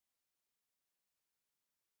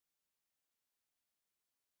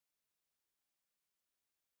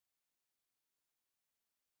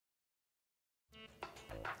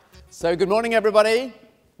So good morning, everybody.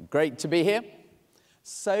 Great to be here.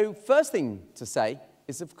 So first thing to say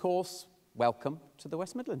is, of course, welcome to the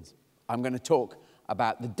West Midlands. I'm going to talk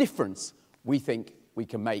about the difference we think we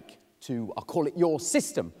can make to, I'll call it your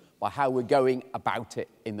system, by how we're going about it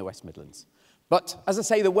in the West Midlands. But as I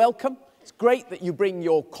say, the welcome, it's great that you bring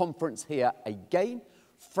your conference here again.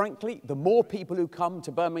 Frankly, the more people who come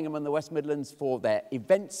to Birmingham and the West Midlands for their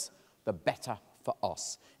events, the better for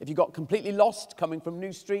us. If you got completely lost coming from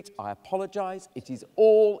New Street, I apologise. It is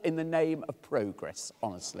all in the name of progress,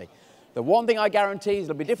 honestly. The one thing I guarantee is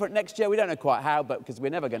it'll be different next year. We don't know quite how, but because we're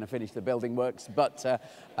never going to finish the building works. But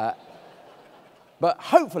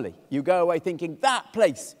hopefully you go away thinking that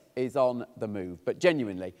place is on the move. But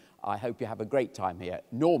genuinely, I hope you have a great time here.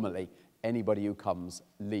 Normally, anybody who comes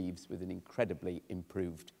leaves with an incredibly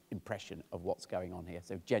improved impression of what's going on here.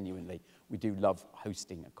 So genuinely, we do love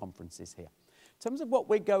hosting conferences here. In terms of what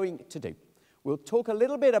we're going to do, we'll talk a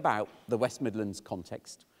little bit about the West Midlands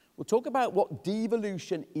context. We'll talk about what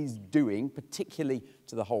devolution is doing, particularly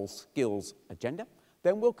to the whole skills agenda.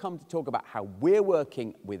 Then we'll come to talk about how we're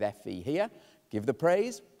working with FE here, give the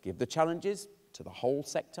praise, give the challenges to the whole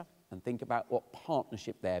sector, and think about what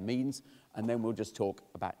partnership there means. And then we'll just talk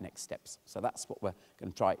about next steps. So that's what we're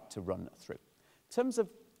going to try to run through. In terms of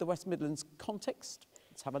the West Midlands context,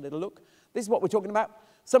 let's have a little look. This is what we're talking about.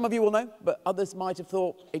 Some of you will know, but others might have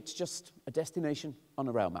thought it's just a destination on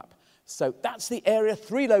a rail map. So that's the area,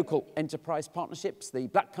 3 local enterprise partnerships, the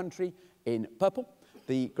Black Country in purple,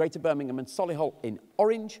 the Greater Birmingham and Solihull in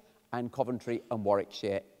orange, and Coventry and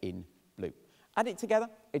Warwickshire in blue. Add it together,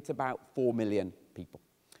 it's about 4 million people.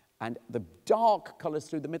 And the dark colours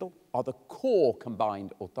through the middle are the core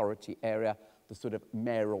combined authority area, the sort of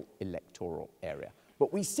mayoral electoral area.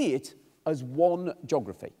 But we see it as one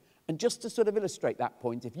geography. And just to sort of illustrate that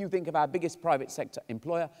point, if you think of our biggest private sector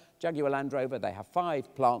employer, Jaguar Land Rover, they have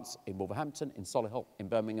 5 plants in Wolverhampton, in Solihull, in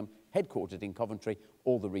Birmingham, headquartered in Coventry,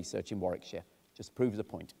 all the research in Warwickshire. Just proves the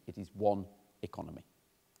point. It is one economy.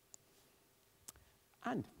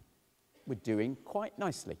 And we're doing quite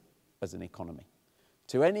nicely as an economy.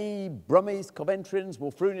 To any Brummies, Coventrians,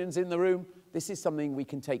 Wolfrunians in the room, this is something we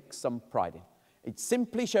can take some pride in. It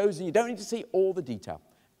simply shows, and you don't need to see all the detail,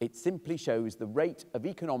 it simply shows the rate of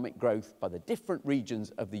economic growth by the different regions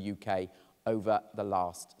of the UK over the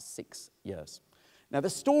last 6 years. Now, the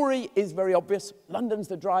story is very obvious. London's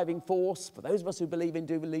the driving force. For those of us who believe in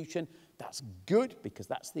devolution, that's good because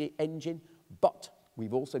that's the engine. But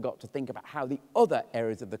we've also got to think about how the other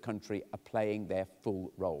areas of the country are playing their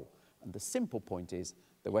full role. And the simple point is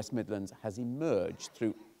the West Midlands has emerged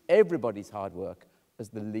through everybody's hard work as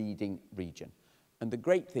the leading region. And the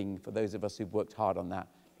great thing for those of us who've worked hard on that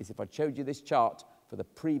is if I showed you this chart for the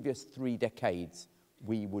previous 3 decades,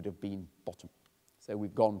 we would have been bottom. So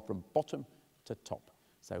we've gone from bottom to top.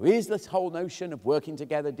 So is this whole notion of working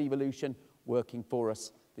together, devolution, working for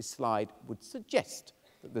us? This slide would suggest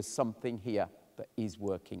that there's something here that is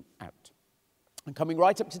working out. And coming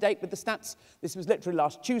right up to date with the stats, this was literally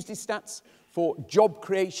last Tuesday's stats for job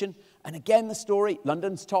creation. And again, the story,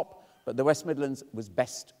 London's top, but the West Midlands was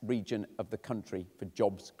best region of the country for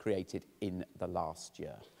jobs created in the last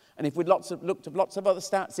year. And if we'd looked at lots of other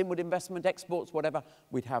stats, inward investment, exports, whatever,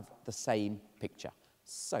 we'd have the same picture.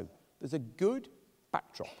 So there's a good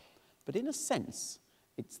backdrop. But in a sense,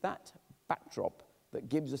 it's that backdrop that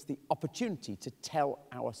gives us the opportunity to tell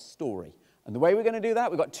our story. And the way we're going to do that,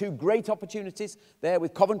 we've got 2 great opportunities there,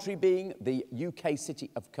 with Coventry being the UK City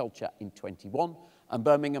of Culture in 21 and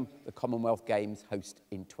Birmingham, the Commonwealth Games host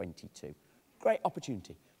in 22. Great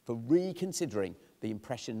opportunity for reconsidering the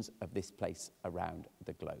impressions of this place around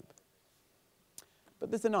the globe. But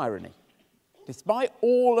there's an irony. Despite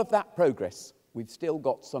all of that progress, we've still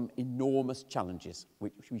got some enormous challenges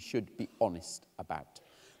which we should be honest about.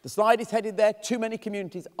 The slide is headed there. Too many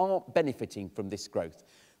communities aren't benefiting from this growth.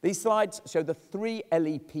 These slides show the 3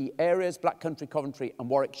 LEP areas, Black Country, Coventry and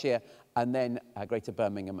Warwickshire, and then Greater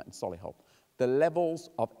Birmingham and Solihull. The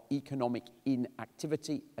levels of economic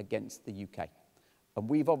inactivity against the UK. And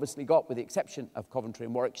we've obviously got, with the exception of Coventry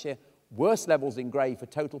and Warwickshire, worse levels in grey for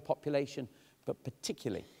total population, but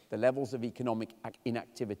particularly the levels of economic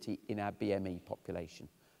inactivity in our BME population.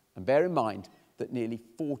 And bear in mind that nearly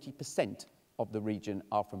 40% of the region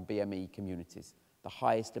are from BME communities, the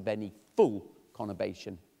highest of any full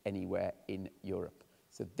conurbation anywhere in Europe.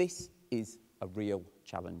 So this is a real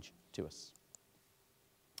challenge to us.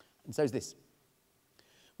 And so is this.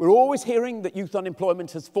 We're always hearing that youth unemployment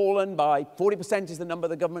has fallen by 40% is the number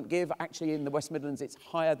the government give. Actually, in the West Midlands, it's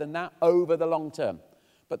higher than that over the long term.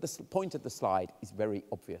 But the point of the slide is very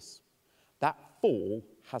obvious. That fall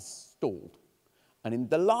has stalled. And in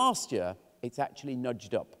the last year, it's actually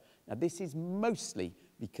nudged up. Now, this is mostly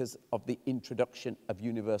because of the introduction of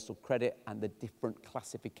universal credit and the different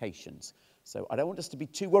classifications. So I don't want us to be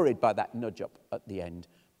too worried by that nudge up at the end,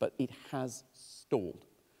 but it has stalled.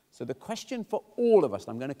 So the question for all of us,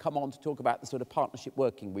 and I'm going to come on to talk about the sort of partnership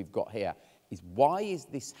working we've got here, is why is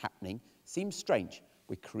this happening? Seems strange.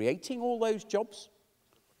 We're creating all those jobs,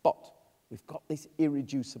 but we've got this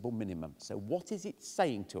irreducible minimum. So what is it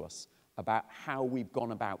saying to us about how we've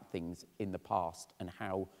gone about things in the past and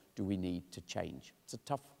how do we need to change? It's a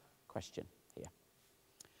tough question here.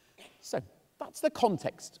 So that's the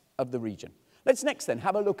context of the region. Let's next then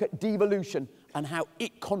have a look at devolution and how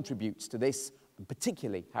it contributes to this, and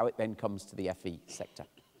particularly how it then comes to the FE sector.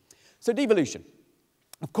 So devolution.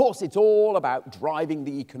 Of course, it's all about driving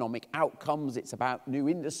the economic outcomes. It's about new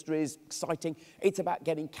industries, exciting. It's about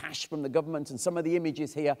getting cash from the government. And some of the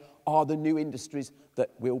images here are the new industries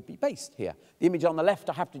that will be based here. The image on the left,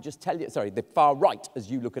 I have to just tell you, sorry, the far right,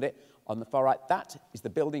 as you look at it, on the far right, that is the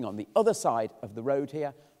building on the other side of the road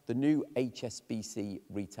here, the new HSBC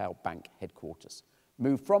Retail Bank headquarters.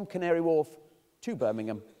 Moved from Canary Wharf to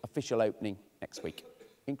Birmingham, official opening next week.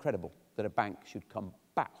 Incredible that a bank should come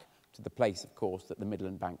back to the place, of course, that the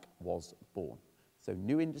Midland Bank was born. So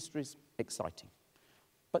new industries, exciting.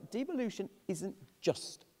 But devolution isn't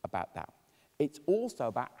just about that. It's also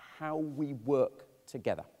about how we work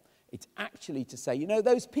together. It's actually to say, you know,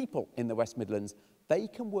 those people in the West Midlands, they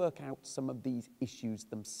can work out some of these issues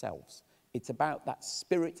themselves. It's about that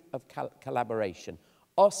spirit of collaboration.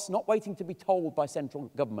 Us not waiting to be told by central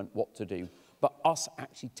government what to do, but us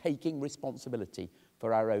actually taking responsibility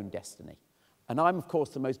for our own destiny. And I'm, of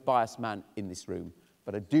course, the most biased man in this room,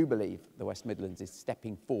 but I do believe the West Midlands is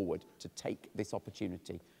stepping forward to take this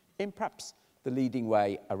opportunity in perhaps the leading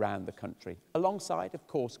way around the country, alongside, of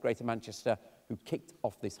course, Greater Manchester, who kicked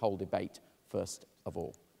off this whole debate first of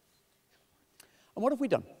all. And what have we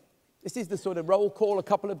done? This is the sort of roll call, a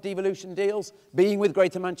couple of devolution deals, being with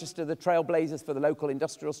Greater Manchester, the trailblazers for the local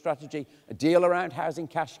industrial strategy, a deal around housing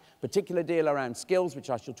cash, particular deal around skills, which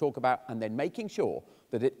I shall talk about, and then making sure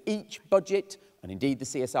that at each budget, and indeed the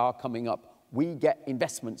CSR coming up, we get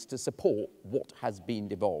investments to support what has been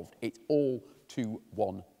devolved. It's all to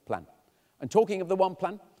one plan. And talking of the one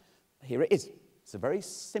plan, here it is. It's a very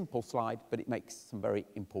simple slide, but it makes some very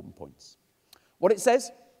important points. What it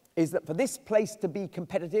says is that for this place to be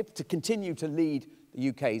competitive, to continue to lead the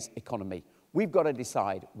UK's economy, we've got to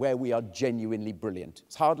decide where we are genuinely brilliant.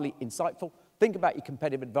 It's hardly insightful. Think about your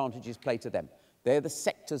competitive advantages, play to them. They're the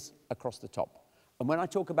sectors across the top. And when I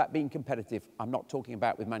talk about being competitive, I'm not talking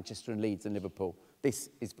about with Manchester and Leeds and Liverpool. This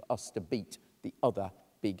is for us to beat the other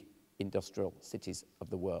big industrial cities of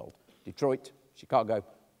the world. Detroit, Chicago,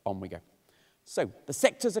 on we go. So the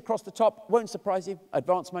sectors across the top won't surprise you.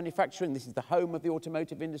 Advanced manufacturing, this is the home of the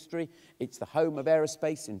automotive industry. It's the home of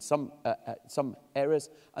aerospace in some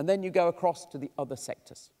areas. And then you go across to the other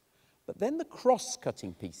sectors. But then the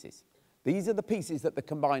cross-cutting pieces. These are the pieces that the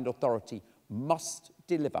combined authority must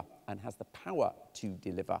deliver and has the power to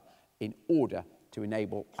deliver in order to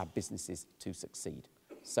enable our businesses to succeed.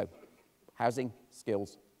 So housing,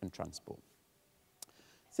 skills, and transport.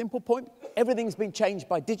 Simple point, everything's been changed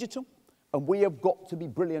by digital. And we have got to be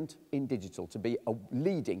brilliant in digital to be a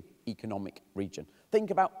leading economic region. Think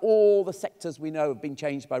about all the sectors we know have been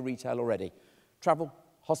changed by retail already. Travel,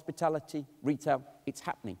 hospitality, retail, it's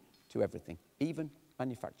happening to everything, even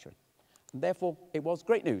manufacturing. And therefore, it was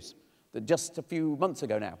great news that just a few months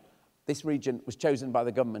ago now, this region was chosen by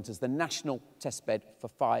the government as the national testbed for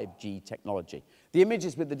 5G technology. The image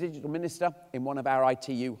is with the digital minister in one of our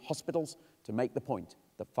ITU hospitals to make the point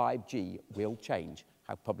that 5G will change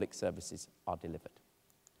how public services are delivered.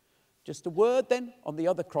 Just a word then on the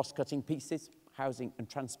other cross-cutting pieces, housing and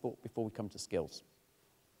transport, before we come to skills.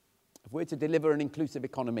 If we're to deliver an inclusive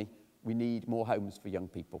economy, we need more homes for young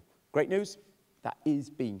people. Great news, that is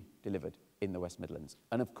being delivered in the West Midlands.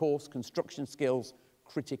 And of course, construction skills,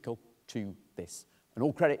 critical to this. And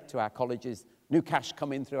all credit to our colleges, new cash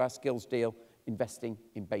coming through our skills deal, investing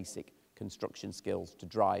in basic construction skills to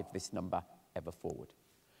drive this number ever forward.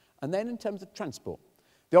 And then in terms of transport,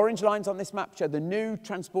 the orange lines on this map show the new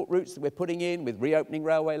transport routes that we're putting in with reopening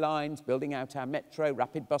railway lines, building out our metro,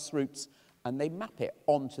 rapid bus routes, and they map it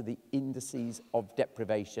onto the indices of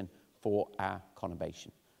deprivation for our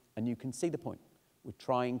conurbation. And you can see the point. We're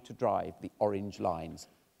trying to drive the orange lines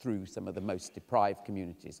through some of the most deprived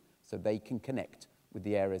communities so they can connect with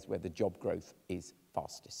the areas where the job growth is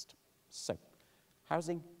fastest. So,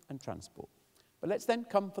 housing and transport. But let's then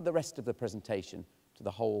come for the rest of the presentation to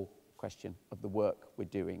the whole question of the work we're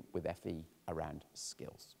doing with FE around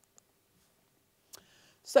skills.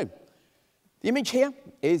 So, The image here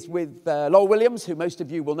is with Lowell Williams, who most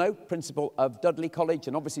of you will know, principal of Dudley College,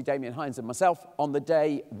 and obviously Damien Hines and myself, on the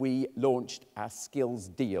day we launched our skills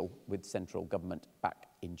deal with central government back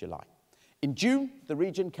in July. In June, the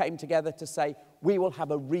region came together to say, we will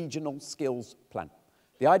have a regional skills plan.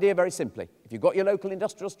 The idea, very simply, if you've got your local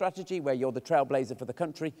industrial strategy, where you're the trailblazer for the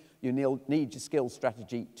country, you need your skills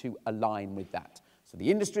strategy to align with that. So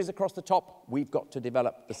the industries across the top, we've got to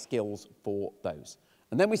develop the skills for those.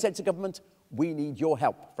 And then we said to government, we need your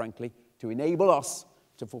help, frankly, to enable us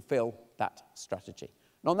to fulfil that strategy.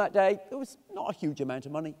 And on that day, there was not a huge amount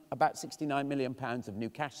of money, about £69 million of new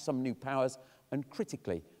cash, some new powers, and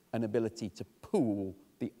critically, an ability to pool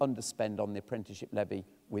the underspend on the apprenticeship levy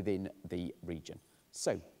within the region.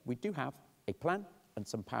 So we do have a plan and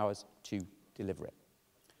some powers to deliver it.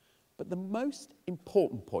 But the most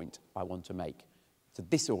important point I want to make to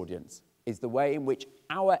this audience is the way in which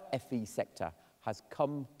our FE sector has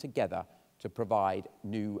come together to provide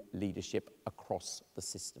new leadership across the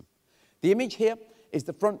system. The image here is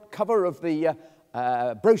the front cover of the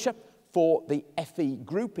brochure for the FE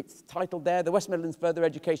group. It's titled there, the West Midlands Further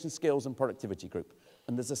Education Skills and Productivity Group.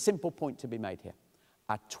 And there's a simple point to be made here.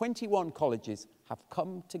 Our 21 colleges have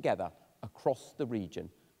come together across the region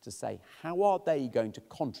to say, how are they going to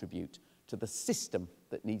contribute to the system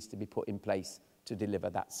that needs to be put in place to deliver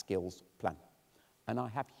that skills plan? And I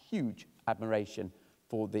have huge admiration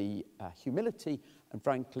for the humility and,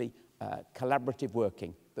 frankly, collaborative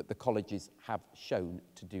working that the colleges have shown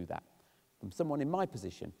to do that. From someone in my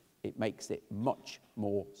position, it makes it much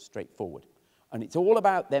more straightforward. And it's all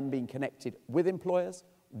about them being connected with employers,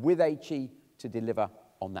 with HE, to deliver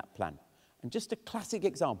on that plan. And just a classic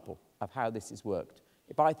example of how this has worked.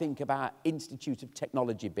 If I think about Institute of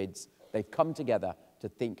Technology bids, they've come together to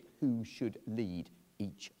think who should lead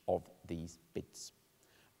each of these bids.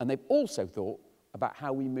 And they've also thought about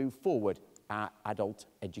how we move forward our adult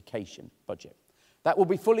education budget. That will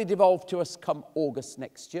be fully devolved to us come August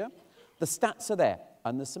next year. The stats are there,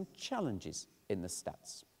 and there's some challenges in the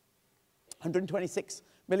stats. 126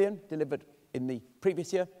 million delivered in the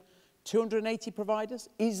previous year. 280 providers,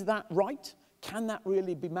 is that right? Can that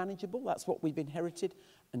really be manageable? That's what we've inherited.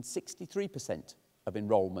 And 63% of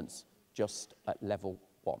enrolments just at level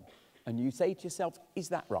 1. And you say to yourself, is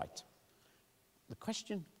that right? The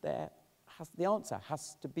question there, the answer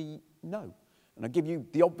has to be no. And I'll give you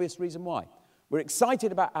the obvious reason why. We're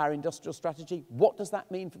excited about our industrial strategy. What does that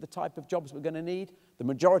mean for the type of jobs we're going to need? The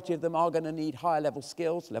majority of them are going to need higher level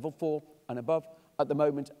skills, level 4 and above. At the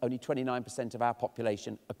moment, only 29% of our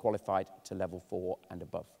population are qualified to level 4 and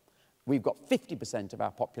above. We've got 50% of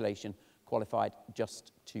our population qualified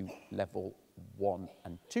just to level 1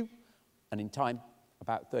 and 2. And in time,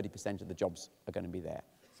 about 30% of the jobs are going to be there.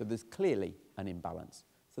 So there's clearly an imbalance.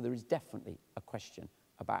 So there is definitely a question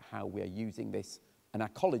about how we are using this, and our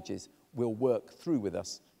colleges will work through with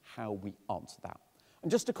us how we answer that. And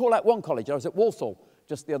just to call out one college, I was at Walsall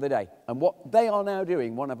just the other day, and what they are now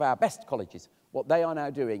doing, one of our best colleges, what they are now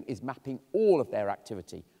doing is mapping all of their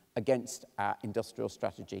activity against our industrial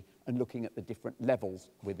strategy and looking at the different levels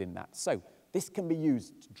within that. So this can be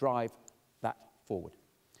used to drive that forward.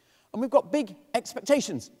 And we've got big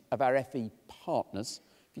expectations of our FE partners.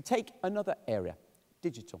 If you take another area,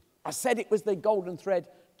 digital. I said it was the golden thread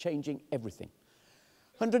changing everything.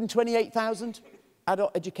 128,000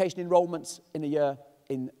 adult education enrolments in a year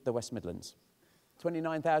in the West Midlands.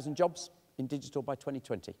 29,000 jobs in digital by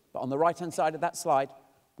 2020. But on the right-hand side of that slide,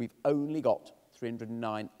 we've only got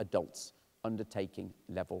 309 adults undertaking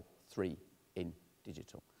level 3 in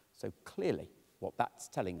digital. So clearly, what that's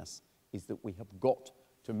telling us is that we have got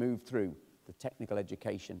to move through the technical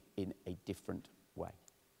education in a different way.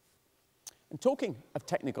 And talking of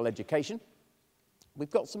technical education, we've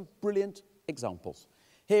got some brilliant examples.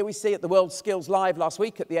 Here we see at the World Skills Live last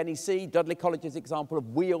week at the NEC, Dudley College's example of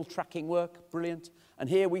wheel tracking work, brilliant. And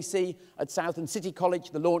here we see at Southend City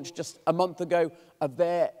College, the launch just a month ago of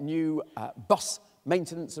their new bus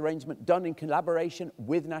maintenance arrangement done in collaboration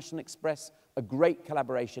with National Express, a great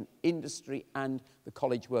collaboration, industry and the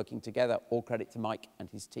college working together. All credit to Mike and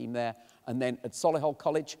his team there. And then at Solihull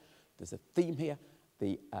College, there's a theme here,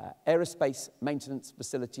 the aerospace maintenance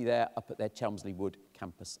facility there up at their Chelmsley Wood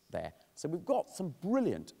campus there. So we've got some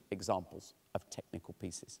brilliant examples of technical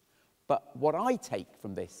pieces. But what I take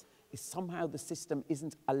from this is somehow the system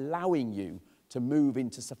isn't allowing you to move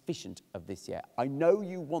into sufficient of this yet. I know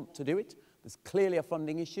you want to do it. There's clearly a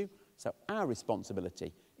funding issue. So our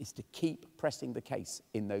responsibility is to keep pressing the case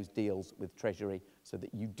in those deals with Treasury so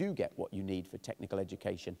that you do get what you need for technical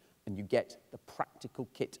education and you get the practical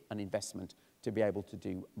kit and investment to be able to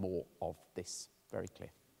do more of this. Very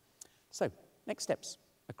clear. So, next steps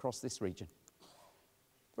across this region.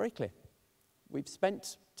 Very clear. We've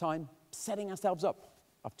spent time setting ourselves up.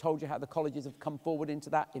 I've told you how the colleges have come forward into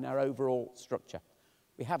that in our overall structure.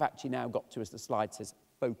 We have actually now got to, as the slide says,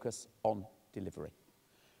 focus on delivery.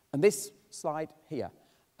 And this slide here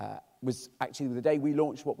was actually the day we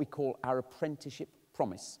launched what we call our apprenticeship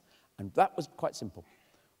promise. And that was quite simple.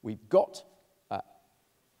 We've got,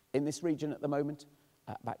 in this region at the moment,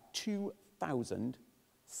 about 2,000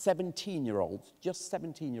 17-year-olds, just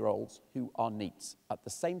 17-year-olds who are NEETs, at the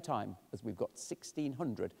same time as we've got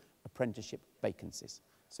 1,600 apprenticeship vacancies.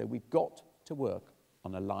 So we've got to work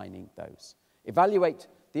on aligning those. Evaluate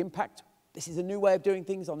the impact. This is a new way of doing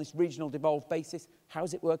things on this regional devolved basis.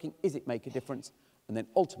 How's it working? Is it make a difference? And then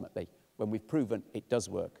ultimately, when we've proven it does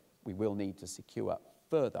work, we will need to secure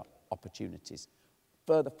further opportunities,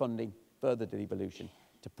 further funding, further devolution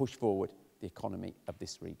to push forward the economy of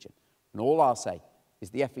this region. And all I'll say is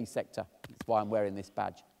the FE sector, that's why I'm wearing this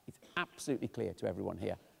badge, it's absolutely clear to everyone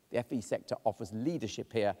here. The FE sector offers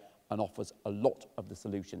leadership here and offers a lot of the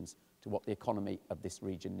solutions to what the economy of this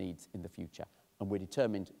region needs in the future. And we're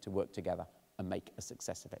determined to work together and make a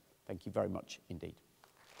success of it. Thank you very much indeed.